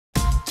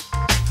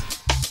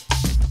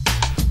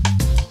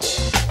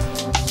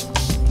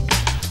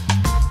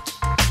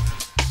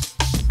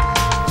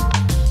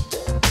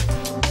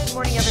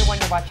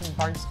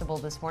Barnstable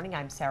this morning.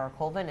 I'm Sarah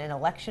Colvin, and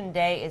Election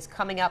Day is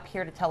coming up.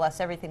 Here to tell us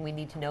everything we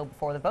need to know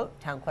before the vote,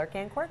 Town Clerk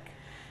and Quirk.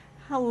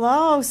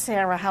 Hello,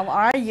 Sarah. How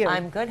are you?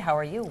 I'm good. How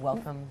are you?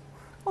 Welcome.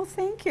 Well,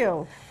 thank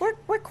you.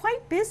 We're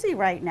quite busy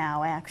right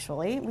now,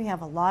 actually. We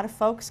have a lot of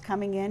folks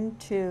coming in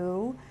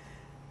to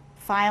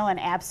file an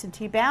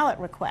absentee ballot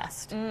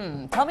request.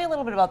 Tell me a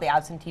little bit about the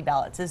absentee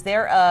ballots. Is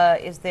there a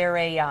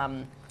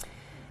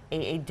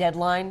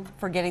deadline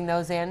for getting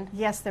those in?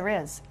 Yes, there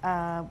is.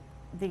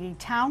 The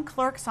town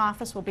clerk's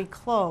office will be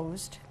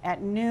closed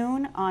at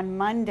noon on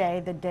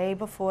Monday, the day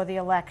before the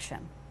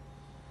election.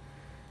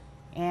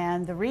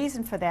 And the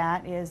reason for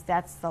that is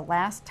that's the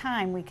last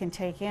time we can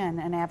take in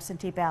an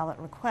absentee ballot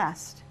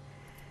request,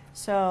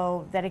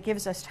 so that it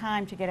gives us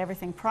time to get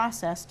everything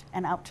processed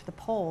and out to the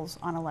polls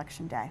on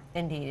Election Day.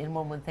 Indeed, and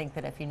one would think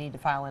that if you need to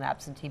file an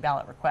absentee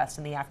ballot request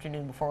in the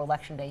afternoon before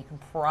Election Day, you can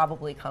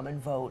probably come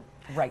and vote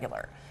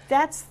regular.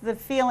 That's the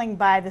feeling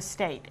by the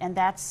state, and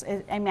that's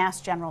a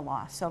mass general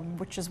law, so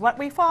which is what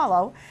we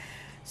follow.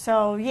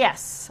 So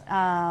yes,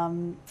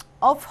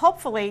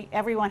 hopefully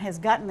everyone has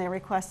gotten their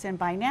requests in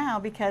by now,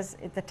 because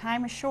the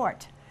time is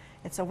short.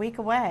 It's a week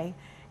away,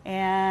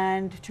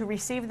 and to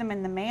receive them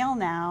in the mail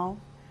now,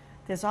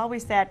 there's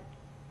always that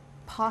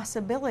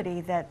possibility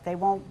that they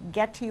won't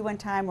get to you in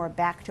time or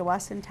back to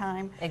us in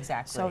time.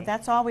 Exactly. So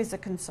that's always a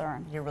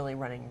concern. You're really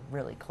running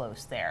really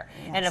close there.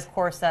 Yes. And of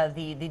course,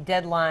 the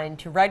deadline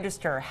to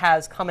register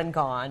has come and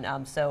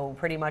gone. So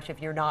pretty much,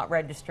 if you're not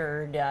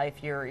registered,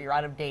 if you're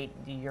out of date,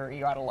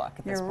 you're out of luck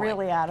at this point. You're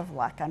really out of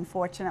luck,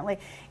 unfortunately.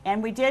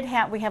 And we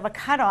have a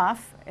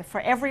cutoff for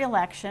every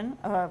election,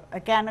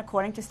 again,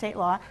 according to state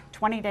law,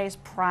 20 days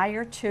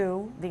prior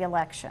to the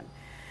election.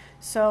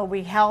 So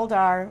we held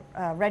our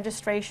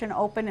registration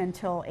open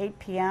until 8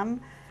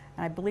 p.m.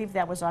 I believe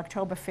that was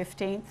October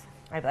 15th.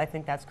 I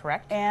think that's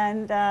correct.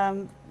 And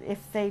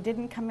if they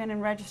didn't come in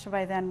and register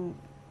by then,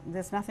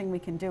 there's nothing we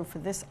can do for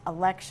this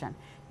election.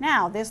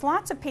 Now, there's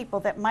lots of people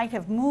that might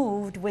have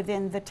moved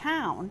within the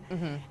town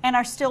and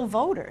are still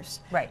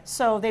voters. Right.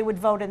 So they would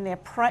vote in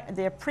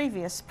their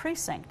previous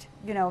precinct.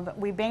 You know, but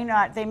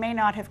they may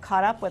not have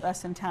caught up with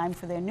us in time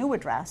for their new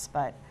address,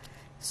 but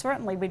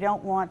certainly we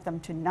don't want them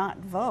to not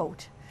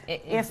vote.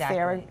 Exactly. If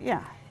they're,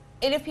 yeah.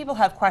 And if people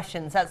have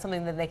questions, that's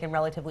something that they can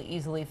relatively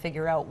easily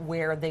figure out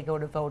where they go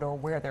to vote or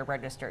where they're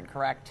registered,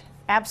 correct?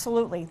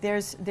 Absolutely.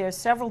 There's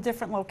several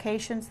different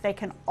locations. They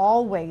can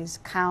always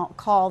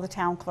call the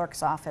town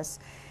clerk's office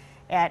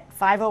at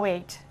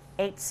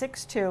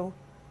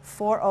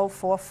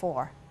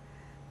 508-862-4044.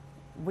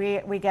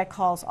 We get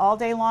calls all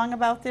day long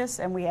about this,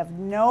 and we have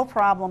no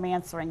problem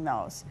answering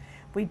those.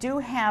 We do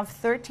have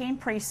 13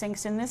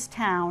 precincts in this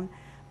town,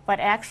 but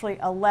actually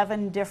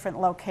 11 different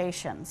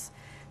locations.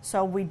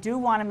 So we do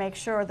want to make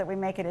sure that we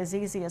make it as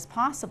easy as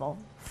possible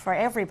for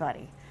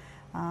everybody.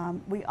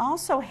 We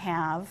also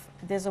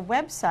there's a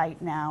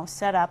website now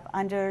set up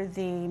under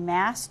the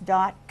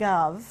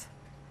mass.gov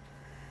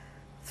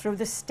through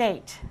the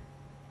state,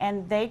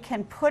 and they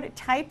can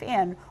type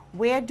in,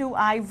 "Where do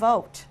I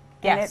vote?"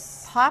 Yes. And it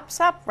pops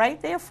up right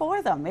there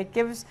for them. It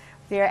gives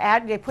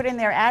they put in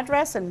their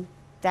address, and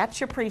that's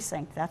your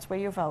precinct. That's where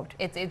you vote.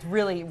 It's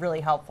really, really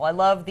helpful. I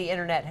love the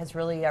internet has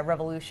really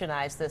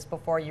revolutionized this.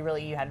 Before you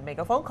had to make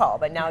a phone call,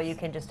 but now you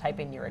can just type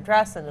in your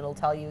address and it'll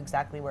tell you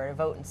exactly where to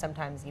vote, and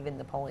sometimes even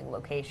the polling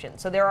location.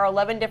 So there are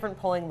 11 different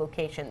polling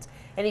locations.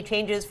 Any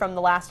changes from the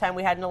last time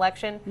we had an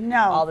election?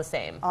 No. All the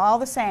same. All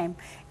the same.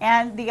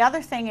 And the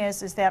other thing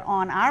is that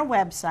on our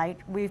website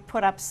we've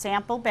put up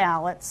sample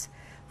ballots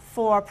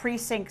for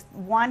precinct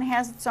 1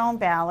 has its own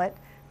ballot.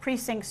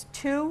 Precincts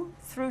 2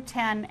 through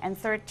 10 and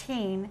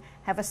 13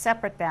 have a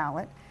separate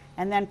ballot,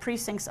 and then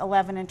precincts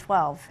 11 and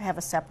 12 have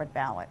a separate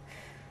ballot.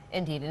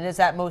 Indeed. And is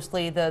that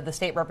mostly the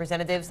state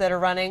representatives that are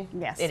running?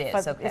 Yes. It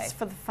is, okay. It's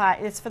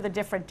for the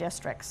different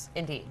districts.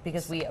 Indeed,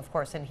 because we, of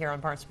course, in here on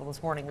Barnstable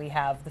this morning, we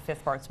have the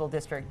 5th Barnstable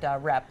District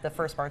rep, the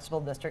 1st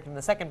Barnstable District, and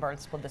the 2nd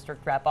Barnstable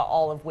District rep,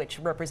 all of which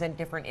represent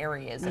different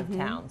areas of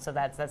town. So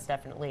that's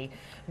definitely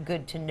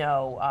good to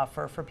know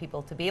for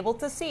people to be able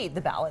to see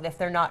the ballot. If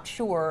they're not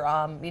sure,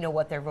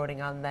 what they're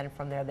voting on, then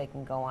from there they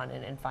can go on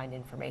and find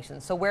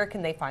information. So where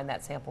can they find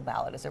that sample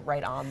ballot? Is it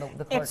right on the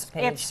clerk's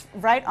page? It's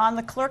right on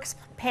the clerk's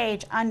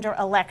page under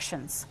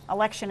elections,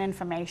 election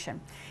information.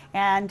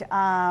 And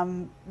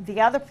and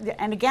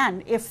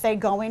again, if they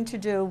go in to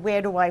do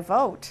where do I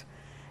vote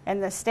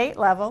and the state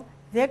level,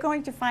 they're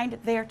going to find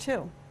it there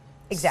too.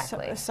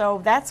 Exactly. So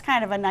that's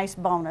kind of a nice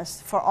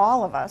bonus for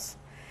all of us.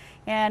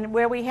 And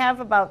where we have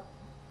about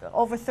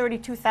over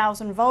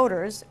 32,000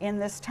 voters in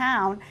this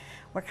town,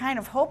 we're kind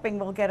of hoping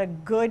we'll get a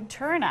good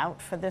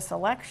turnout for this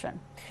election.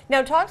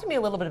 Now, talk to me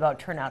a little bit about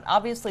turnout.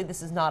 Obviously,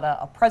 this is not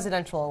a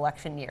presidential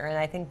election year, and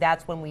I think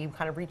that's when we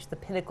kind of reach the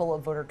pinnacle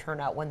of voter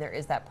turnout, when there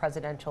is that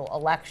presidential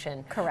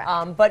election.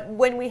 Correct. But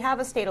when we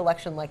have a state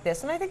election like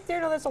this, and I think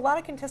there's a lot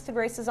of contested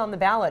races on the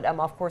ballot.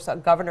 Of course, a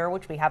governor,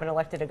 which we haven't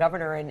elected a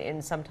governor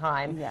in some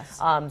time. Yes.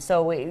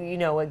 So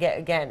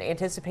again,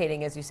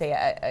 anticipating, as you say,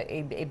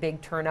 a big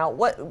turnout.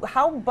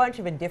 How much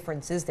of a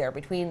difference is there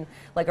between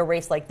like a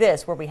race like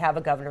this, where we have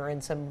a governor in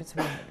some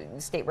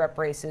state rep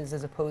races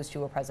as opposed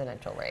to a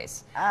presidential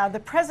race? The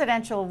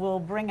presidential will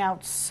bring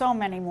out so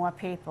many more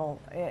people.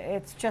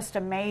 It's just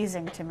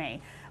amazing to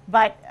me.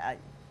 But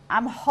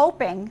I'm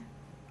hoping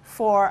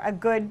for a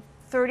good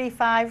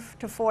 35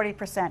 to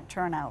 40%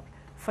 turnout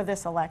for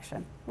this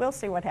election. We'll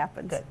see what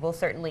happens. Good. We'll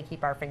certainly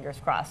keep our fingers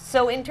crossed.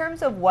 So in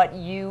terms of what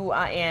you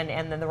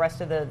and then the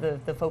rest of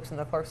the folks in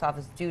the clerk's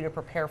office do to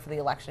prepare for the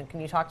election, can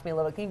you talk to me a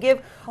little bit? Can you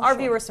give our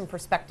viewers some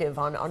perspective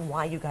on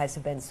why you guys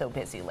have been so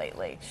busy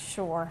lately?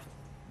 Sure.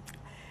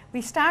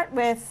 We start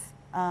with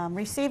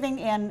receiving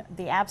in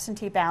the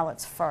absentee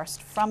ballots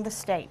first from the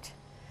state.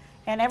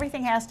 And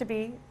everything has to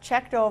be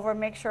checked over,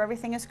 make sure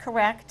everything is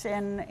correct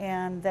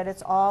and that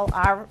it's all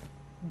our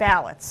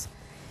ballots.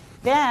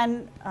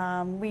 Then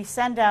we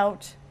send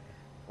out,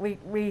 we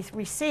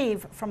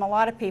receive from a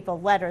lot of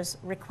people letters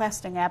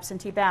requesting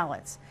absentee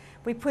ballots.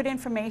 We put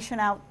information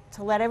out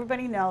to let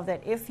everybody know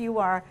that if you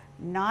are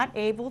not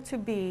able to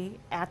be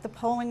at the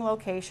polling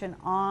location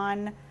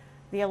on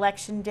the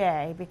election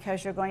day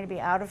because you're going to be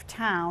out of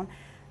town,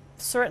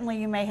 certainly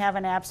you may have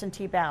an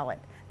absentee ballot.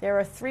 There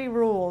are 3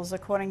 rules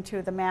according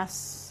to the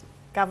Mass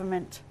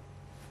government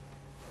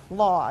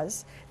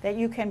laws that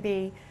you can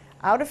be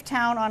out of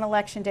town on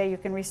election day. You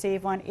can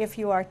receive one. If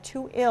you are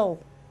too ill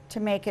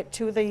to make it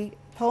to the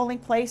polling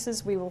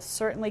places, we will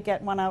certainly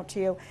get one out to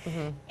you.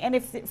 And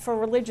if for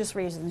religious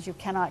reasons you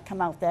cannot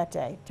come out that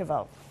day to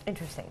vote.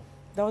 Interesting.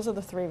 Those are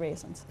the 3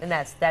 reasons. And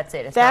that's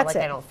it. It's That's not like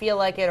it. I don't feel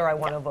like it or I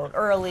want to vote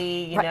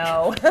early, you Right.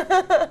 know.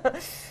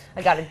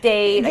 I got a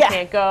date, Yeah. I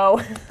can't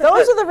go.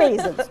 Those are the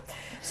reasons.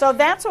 So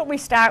that's what we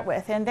start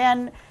with. And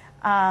then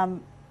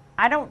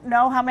I don't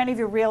know how many of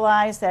you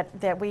realize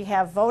that we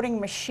have voting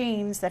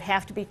machines that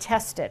have to be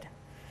tested.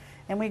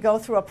 And we go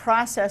through a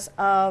process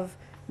of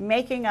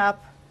making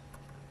up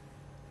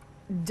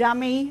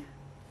dummy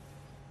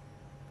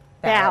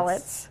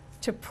ballots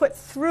to put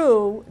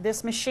through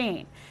this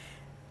machine.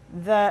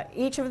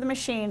 Each of the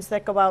machines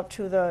that go out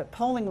to the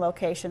polling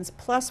locations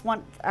plus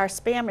our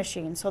spare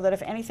machine, so that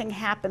if anything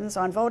happens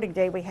on voting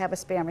day, we have a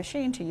spare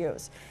machine to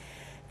use.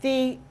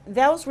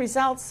 Those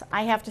results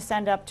I have to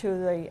send up to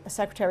the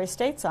Secretary of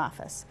State's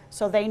office,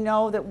 so they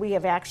know that we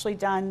have actually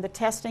done the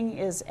testing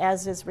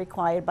as is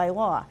required by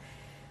law.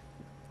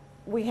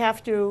 We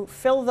have to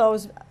fill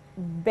those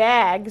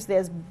bags.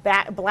 There's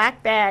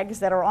black bags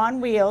that are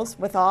on wheels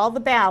with all the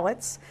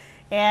ballots,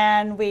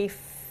 and we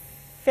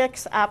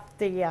fix up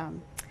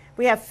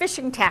we have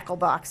fishing tackle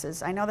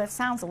boxes. I know that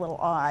sounds a little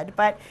odd,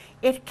 but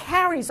it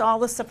carries all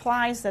the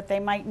supplies that they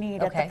might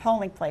need at the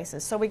polling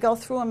places. So we go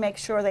through and make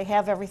sure they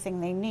have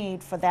everything they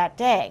need for that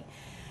day.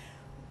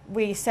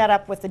 We set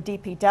up with the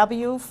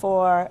DPW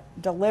for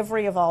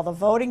delivery of all the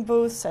voting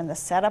booths and the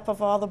setup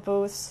of all the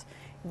booths.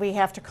 We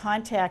have to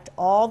contact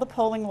all the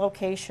polling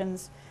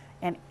locations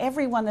and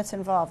everyone that's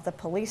involved, the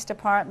police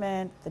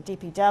department, the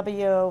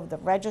DPW, the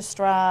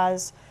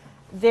registrars.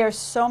 There's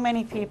so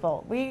many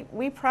people.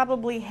 We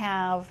probably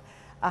have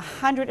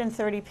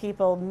 130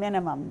 people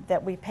minimum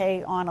that we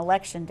pay on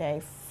election day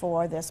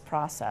for this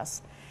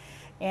process.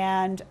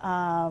 And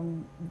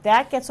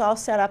that gets all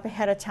set up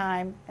ahead of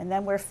time, and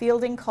then we're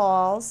fielding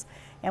calls,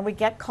 and we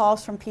get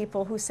calls from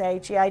people who say,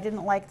 gee, I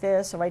didn't like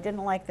this or I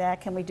didn't like that,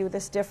 can we do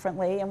this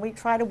differently? And we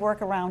try to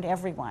work around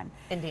everyone.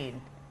 Indeed.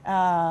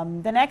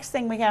 The next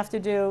thing we have to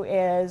do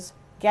is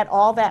get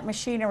all that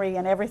machinery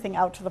and everything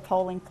out to the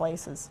polling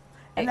places,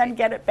 and then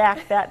get it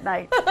back that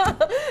night.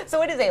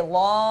 So it is a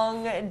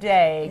long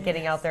day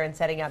getting out there and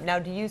setting up. Now,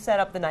 do you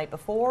set up the night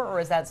before, or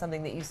is that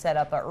something that you set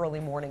up early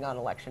morning on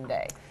election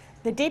day?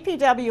 The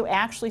DPW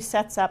actually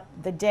sets up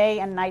the day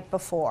and night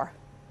before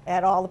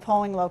at all the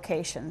polling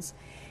locations.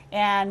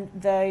 And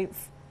the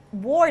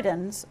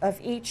wardens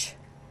of each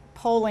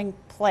polling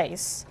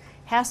place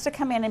has to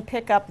come in and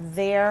pick up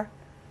their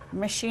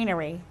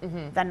machinery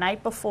the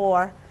night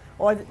before,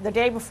 or the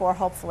day before,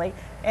 hopefully.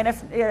 And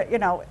if, you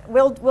know,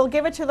 we'll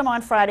give it to them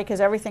on Friday because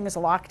everything is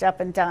locked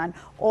up and done,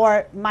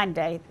 or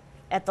Monday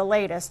at the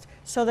latest,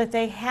 so that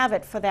they have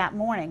it for that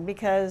morning,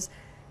 because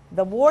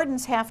the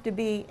wardens have to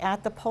be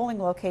at the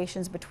polling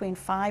locations between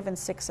 5 and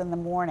 6 in the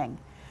morning.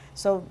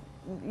 So,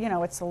 you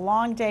know, it's a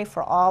long day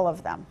for all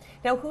of them.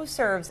 Now, who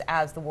serves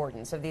as the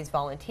wardens? Are these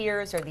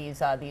volunteers? Are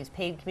these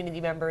paid community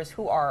members?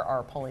 Who are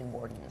our polling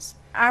wardens?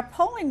 Our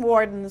polling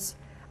wardens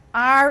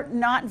are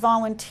not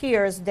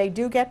volunteers. They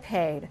do get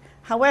paid.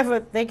 However,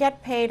 they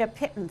get paid a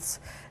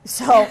pittance.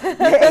 So,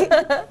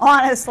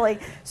 honestly,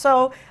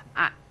 so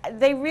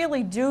they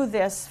really do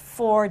this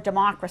for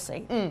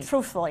democracy,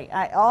 truthfully.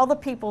 All the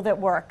people that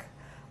work,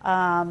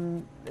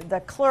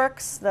 the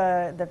clerks,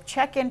 the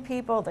check-in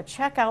people, the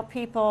check-out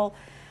people,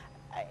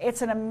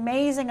 it's an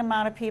amazing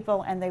amount of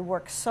people, and they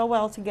work so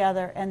well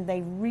together, and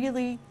they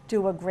really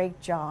do a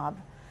great job.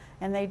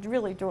 And they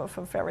really do it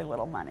for very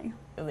little money.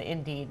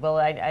 Indeed. Well,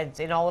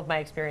 in all of my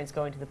experience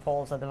going to the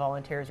polls, the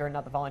volunteers, or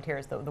not the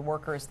volunteers, the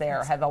workers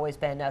there have always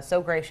been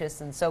so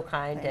gracious and so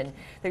kind, and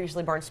they're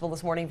usually Barnstable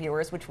This Morning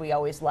viewers, which we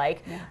always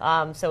like.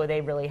 Yeah. So they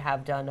really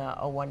have done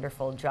a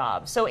wonderful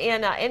job. So,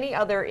 Anna, any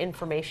other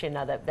information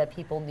that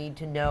people need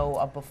to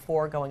know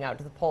before going out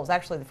to the polls?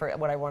 Actually,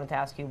 what I wanted to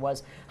ask you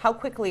was, how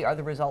quickly are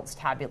the results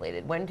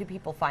tabulated? When do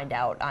people find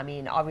out? I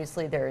mean,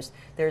 obviously there's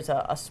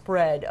a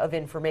spread of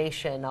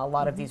information. A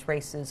lot of these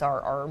races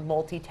are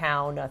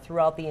multi-town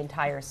throughout the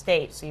entire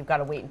state, so you've got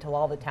to wait until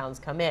all the towns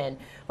come in.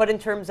 But in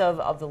terms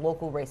of the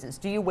local races,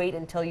 do you wait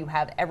until you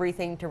have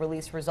everything to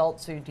release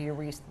results, or do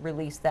you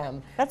release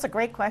them? That's a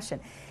great question.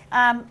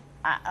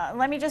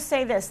 Let me just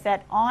say this,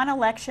 that on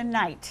election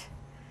night,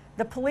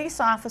 the police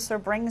officer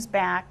brings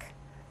back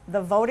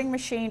the voting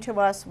machine to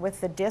us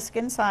with the disc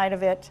inside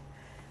of it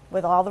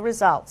with all the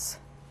results.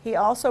 He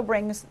also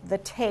brings the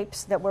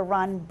tapes that were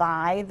run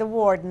by the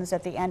wardens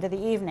at the end of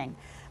the evening.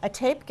 A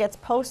tape gets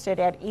posted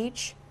at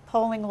each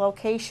polling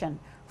location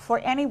for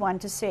anyone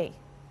to see.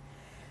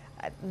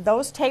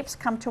 Those tapes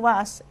come to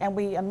us, and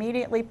we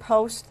immediately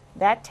post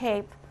that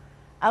tape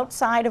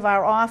outside of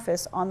our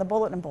office on the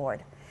bulletin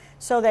board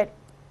so that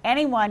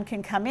anyone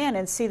can come in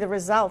and see the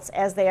results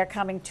as they are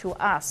coming to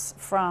us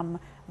from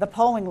the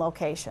polling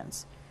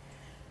locations.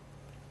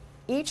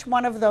 Each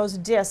one of those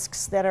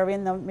discs that are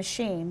in the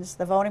machines,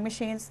 the voting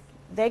machines,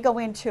 they go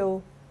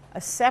into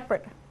a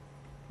separate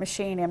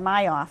machine in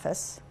my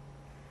office,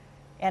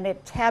 and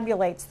it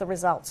tabulates the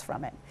results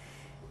from it.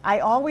 I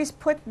always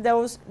put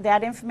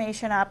that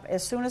information up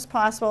as soon as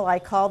possible. I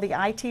call the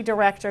IT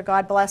director,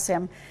 God bless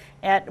him,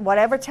 at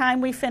whatever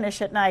time we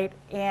finish at night,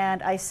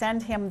 and I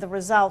send him the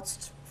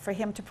results for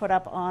him to put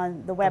up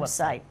on the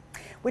website,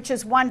 which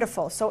is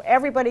wonderful. So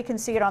everybody can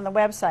see it on the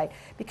website,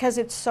 because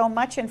it's so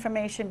much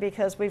information,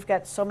 because we've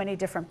got so many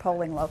different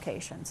polling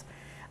locations.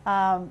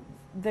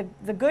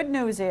 The good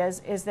news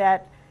is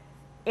that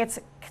it's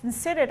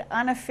considered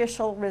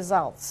unofficial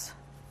results.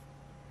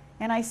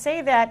 And I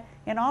say that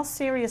in all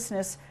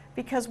seriousness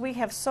because we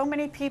have so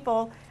many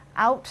people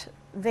out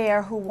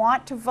there who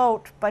want to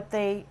vote, but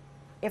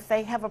if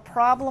they have a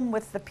problem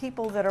with the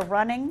people that are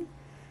running,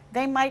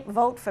 they might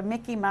vote for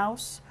Mickey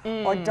Mouse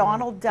or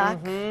Donald Duck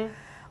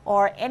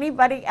or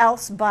anybody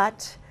else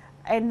but,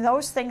 and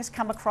those things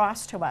come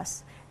across to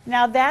us.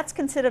 Now that's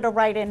considered a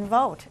write-in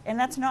vote, and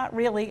that's not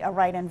really a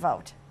write-in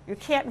vote. You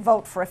can't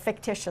vote for a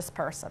fictitious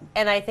person.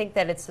 And I think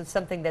that it's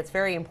something that's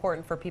very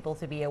important for people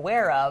to be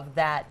aware of,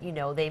 that, you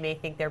know, they may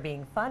think they're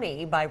being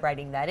funny by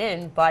writing that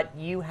in, but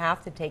you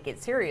have to take it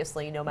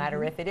seriously, no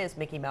matter if it is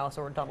Mickey Mouse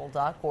or Donald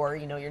Duck or,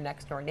 you know, your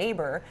next door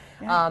neighbor.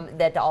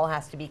 That all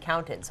has to be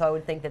counted. So I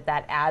would think that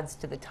that adds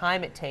to the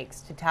time it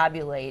takes to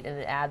tabulate, and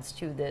it adds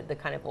to the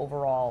kind of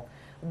overall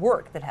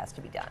work that has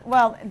to be done.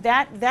 Well,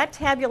 that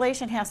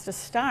tabulation has to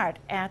start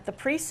at the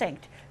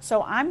precinct.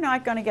 So I'm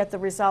not going to get the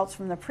results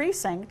from the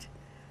precinct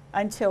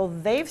until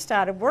they've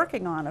started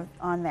working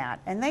on that.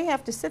 And they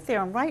have to sit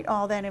there and write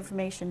all that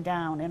information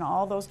down in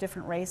all those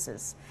different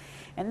races.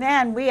 And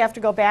then we have to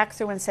go back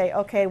through and say,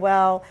 okay,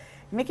 well,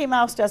 Mickey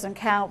Mouse doesn't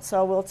count,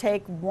 so we'll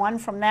take one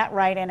from that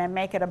write-in and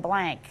make it a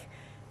blank.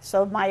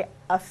 So my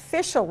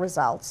official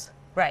results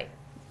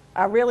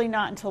are really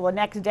not until the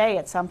next day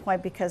at some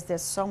point, because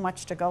there's so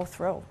much to go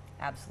through.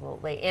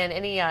 Absolutely. And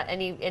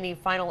any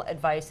final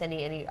advice,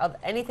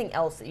 anything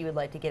else that you would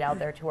like to get out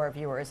there to our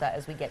viewers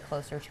as we get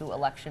closer to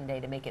Election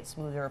Day to make it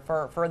smoother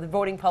for the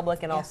voting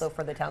public and also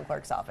for the town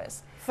clerk's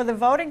office? For the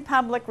voting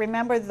public,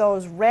 remember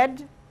those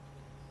red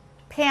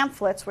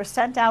pamphlets were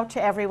sent out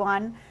to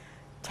everyone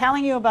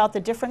telling you about the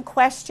different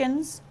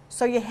questions,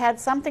 so you had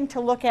something to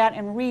look at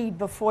and read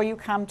before you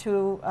come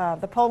to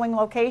the polling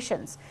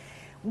locations.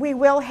 We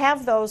will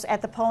have those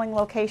at the polling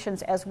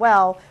locations as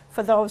well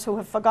for those who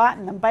have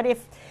forgotten them. But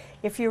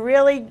if you're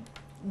really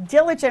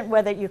diligent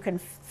with it, you can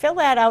fill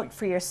that out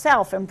for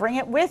yourself and bring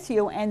it with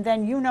you, and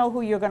then you know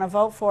who you're going to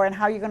vote for and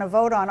how you're going to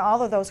vote on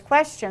all of those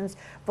questions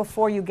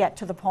before you get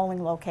to the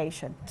polling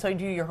location. So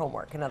do your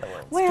homework, in other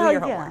words. Well, do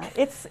your homework.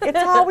 It's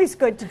always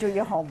good to do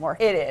your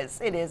homework. It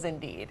is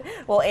indeed.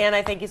 Well, Anne,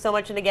 I thank you so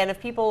much. And again, if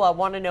people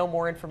want to know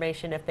more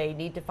information, if they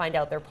need to find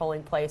out their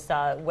polling place,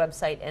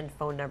 website and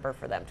phone number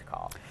for them to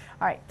call.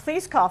 All right,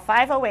 please call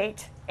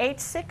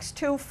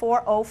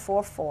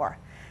 508-862-4044.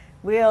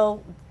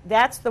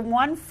 That's the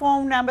one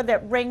phone number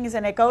that rings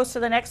and it goes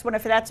to the next one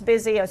if that's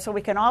busy, so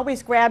we can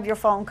always grab your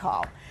phone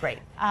call. Great.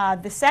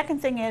 The second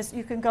thing is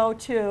you can go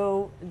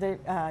to the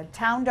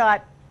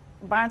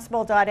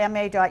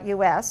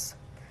town.barnstable.ma.us,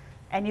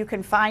 and you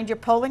can find your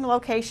polling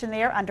location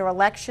there under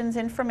Elections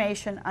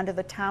Information under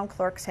the Town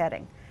Clerk's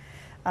heading.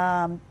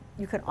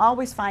 You can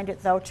always find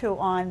it, though, too,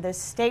 on the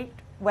state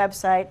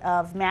website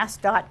of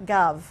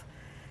mass.gov.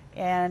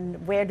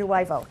 And where do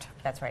I vote?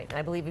 That's right. And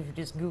I believe if you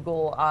just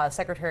Google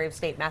Secretary of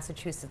State,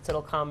 Massachusetts,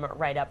 it'll come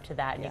right up to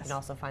that. And you can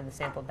also find the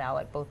sample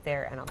ballot both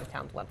there and on the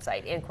town's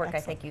website. And Quirk, I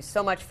thank you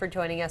so much for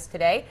joining us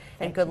today.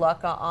 And good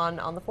luck on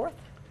the 4th.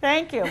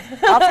 Thank you.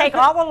 I'll take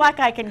all the luck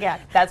I can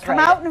get. That's Come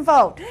right. out and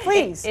vote,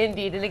 please.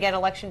 Indeed. And again,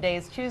 Election Day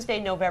is Tuesday,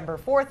 November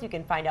 4th. You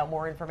can find out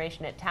more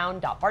information at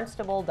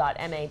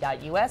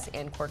town.barnstable.ma.us.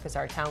 And Quirk is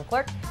our town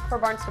clerk. For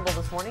Barnstable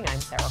This Morning,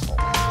 I'm Sarah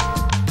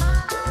Colvin.